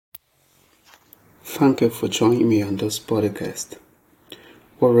Thank you for joining me on this podcast.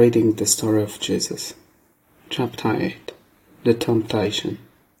 We're reading the story of Jesus. Chapter 8. The Temptation.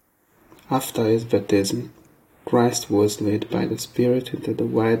 After his baptism, Christ was led by the Spirit into the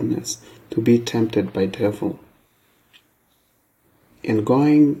wilderness to be tempted by the devil. In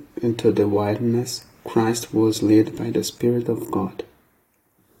going into the wilderness, Christ was led by the Spirit of God.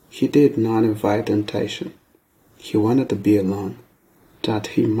 He did not invite temptation. He wanted to be alone, that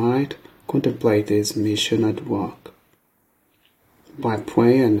he might contemplate his mission at work. By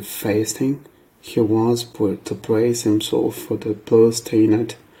prayer and fasting, he was put to praise himself for the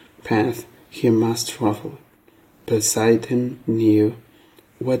blood-stained path he must travel. But Satan knew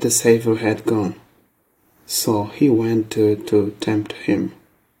where the Savior had gone, so he went to tempt him.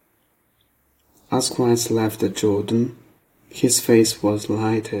 As Christ left the Jordan, his face was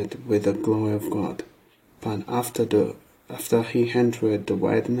lighted with the glory of God. But after he entered the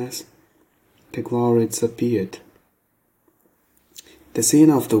wilderness, the glory disappeared. The sin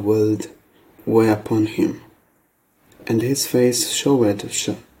of the world were upon him, and his face showed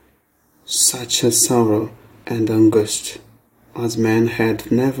such a sorrow and anguish as man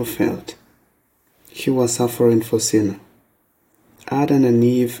had never felt. He was suffering for sin. Adam and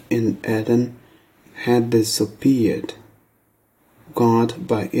Eve in Eden had disobeyed God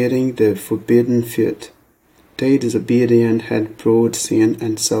by eating the forbidden fruit. Their disobedience had brought sin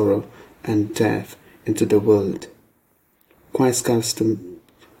and sorrow and death into the world. Christ came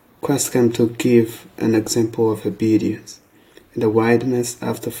to give an example of obedience. In the wilderness,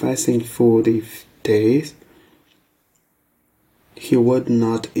 after fasting 40 days, he would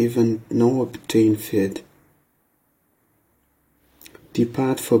not even know obtain food.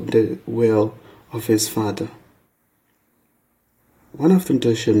 Depart from the will of his Father. One of the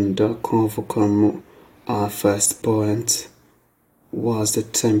temptations that overcome our first point was the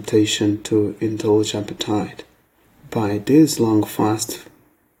temptation to indulge appetite. By this long fast,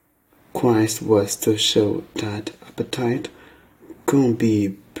 Christ was to show that appetite can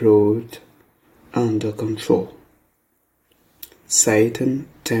be brought under control. Satan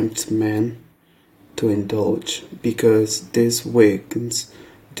tempts man to indulge because this weakens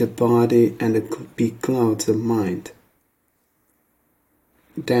the body and beclouds the mind.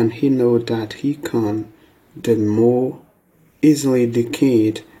 Then he knows that he can the more easily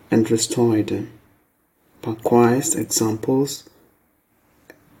decay and destroy them. But Christ's example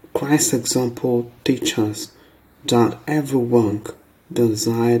teaches that every wrong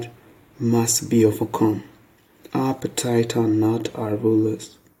desire must be overcome. Our appetites are not our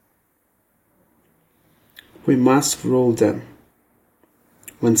rulers. We must rule them.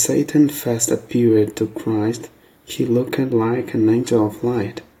 When Satan first appeared to Christ, he looked like an angel of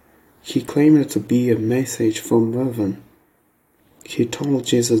light. He claimed to be a message from heaven. He told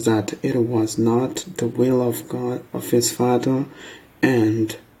Jesus that it was not the will of God, of his Father,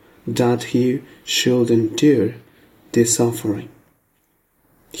 and that he should endure this suffering.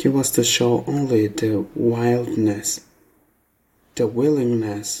 He was to show only the willingness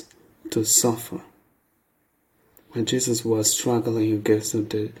to suffer. When Jesus was struggling against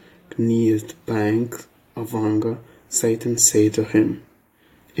the nearest bank of hunger, Satan said to him,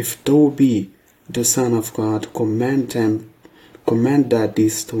 "If thou be the Son of God, command that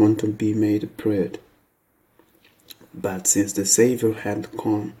this stone to be made bread." But since the Savior had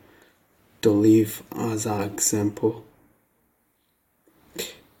come to live as our example,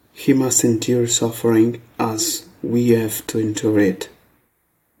 he must endure suffering as we have to endure it.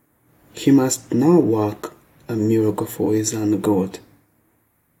 He must not work a miracle for his own good.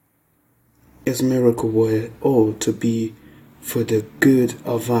 His miracle were all to be for the good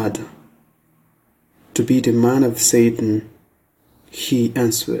of others. To be the man of Satan, he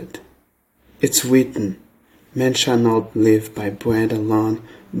answered, "It's written, man shall not live by bread alone,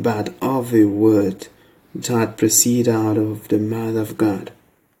 but of a word that proceeds out of the mouth of God."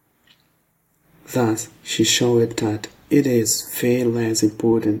 Thus, she showed that it is far less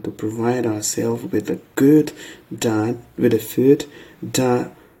important to provide ourselves with a food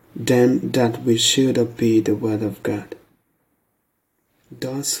than that we should obey the word of God.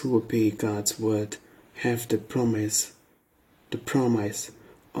 Those who obey God's word have the promise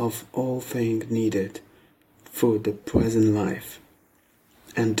of all things needed for the present life,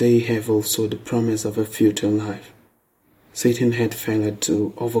 and they have also the promise of a future life. Satan had failed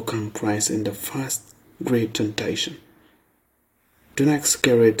to overcome Christ in the first great temptation. The next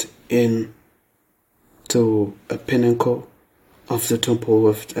carried in to a pinnacle of the temple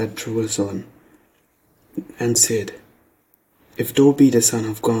at Jerusalem and said, "If thou be the Son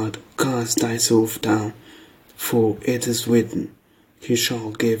of God, cast thyself down, for it is written, He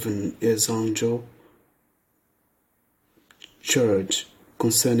shall give his angel church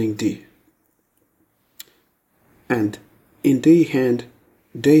concerning thee. And in thy hand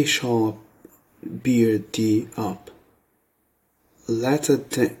they shall bear thee up, lest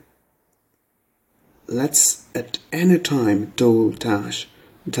at any time thou dash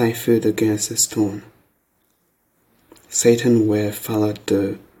thy foot against a stone. Satan followed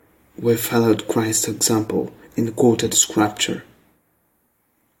Christ's example in the quoted scripture.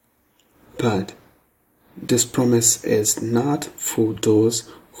 But this promise is not for those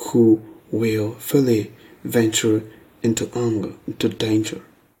who will fully venture into danger.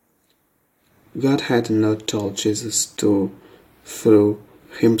 God had not told Jesus to throw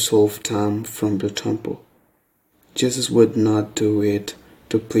himself down from the temple. Jesus would not do it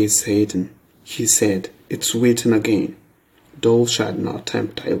to please Satan. He said, "It's written again, thou shalt not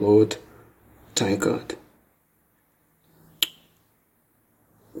tempt thy Lord, thy God."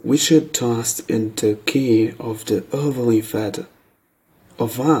 We should trust in the care of our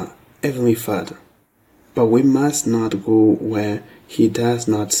Heavenly Father, but we must not go where He does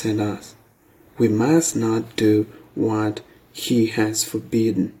not send us. We must not do what He has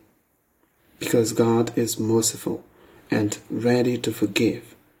forbidden, because God is merciful and ready to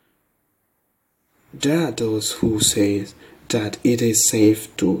forgive. There are those who say that it is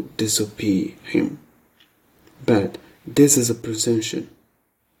safe to disobey Him, but this is a presumption.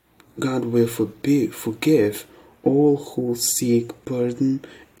 God will forgive all who seek pardon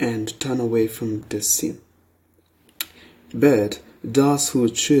and turn away from the sin. But those who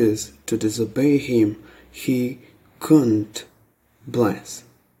choose to disobey Him, He couldn't bless.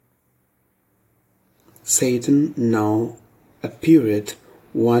 Satan now appeared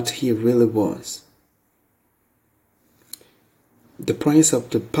what he really was, the prince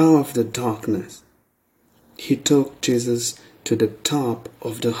of the power of the darkness. He took Jesus to the top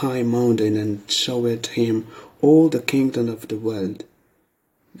of the high mountain and showed him all the kingdom of the world.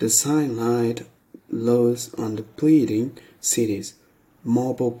 The sign light laws on the pleading cities,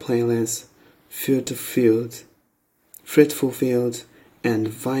 marble palace, fruitful fields, and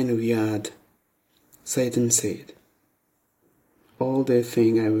vineyard. Satan said, "All the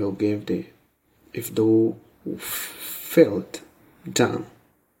thing I will give thee, if thou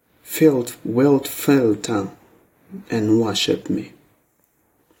wilt fall down and worship me."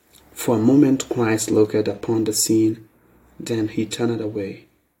 For a moment Christ looked upon the scene, then he turned away.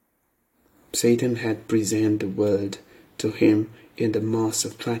 Satan had presented the world to him in the most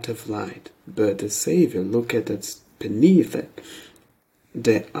attractive light, but the Savior looked at beneath it,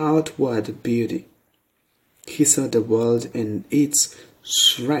 the outward beauty. He saw the world in its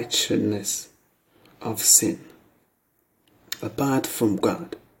wretchedness of sin. Apart from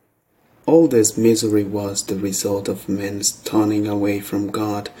God, all this misery was the result of men's turning away from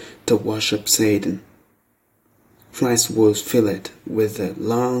God to worship Satan. Christ was filled with the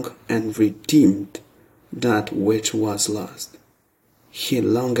long and redeemed that which was lost. He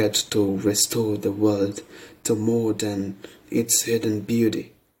longed to restore the world to more than its hidden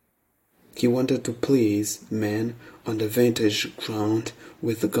beauty. He wanted to please men on the vantage ground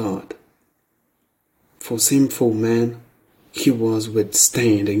with God. For sinful men, He was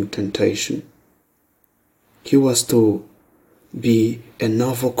withstanding temptation. He was to be an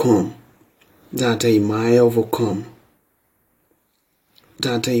overcome, that they might overcome,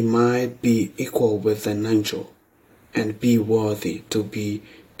 that they might be equal with an angel, and be worthy to be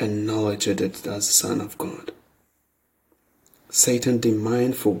acknowledged as the Son of God. Satan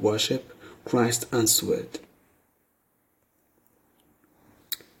demanded for worship. Christ answered,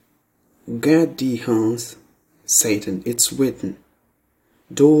 "Get thee hence, Satan, it's written,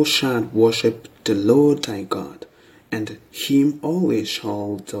 thou shalt worship the Lord thy God, and him only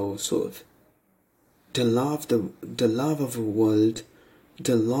shalt thou serve." The love of the world,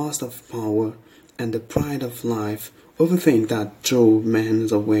 the lust of power, and the pride of life, everything that drove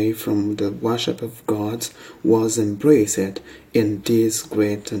men away from the worship of God, was embraced in this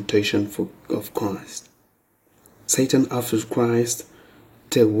great temptation of Christ. Satan offered Christ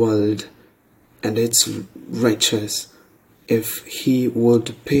the world and its riches if he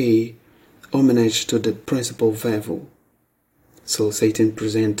would pay homage to the principal devil. So Satan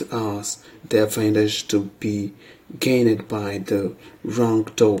presents us the advantage to be gained by the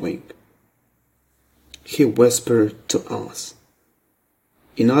wrongdoing. He whispered to us,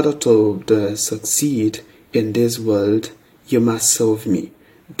 "In order to succeed in this world, you must serve me.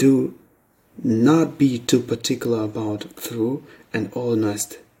 Do not be too particular about truth and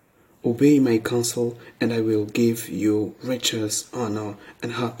honesty. Obey my counsel, and I will give you riches, honor,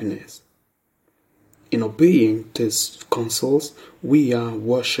 and happiness." In obeying these counsels, we are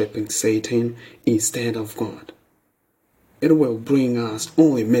worshipping Satan instead of God. it will bring us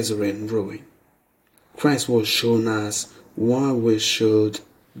only misery and ruin. Christ will show us what we should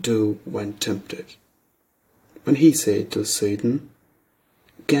do when tempted. When he said to Satan,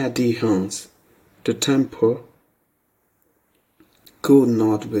 "Get thee hence," the tempter could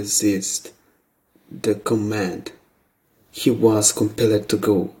not resist the command. He was compelled to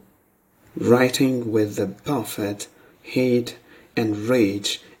go. Writing with the perfect hate and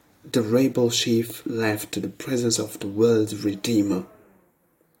rage, the rebel chief left the presence of the world's Redeemer.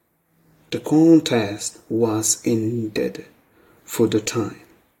 The contest was ended for the time.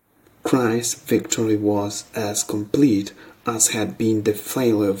 Christ's victory was as complete as had been the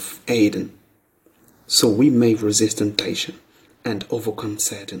failure of Eden. So we may resist temptation and overcome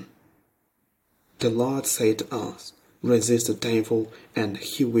Satan. The Lord said to us, "Resist the devil and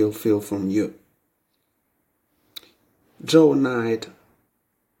he will flee from you." Draw nigh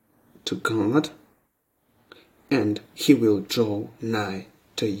to God and he will draw nigh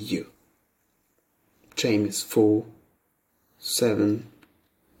to you. James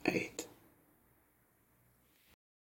 4:7-8.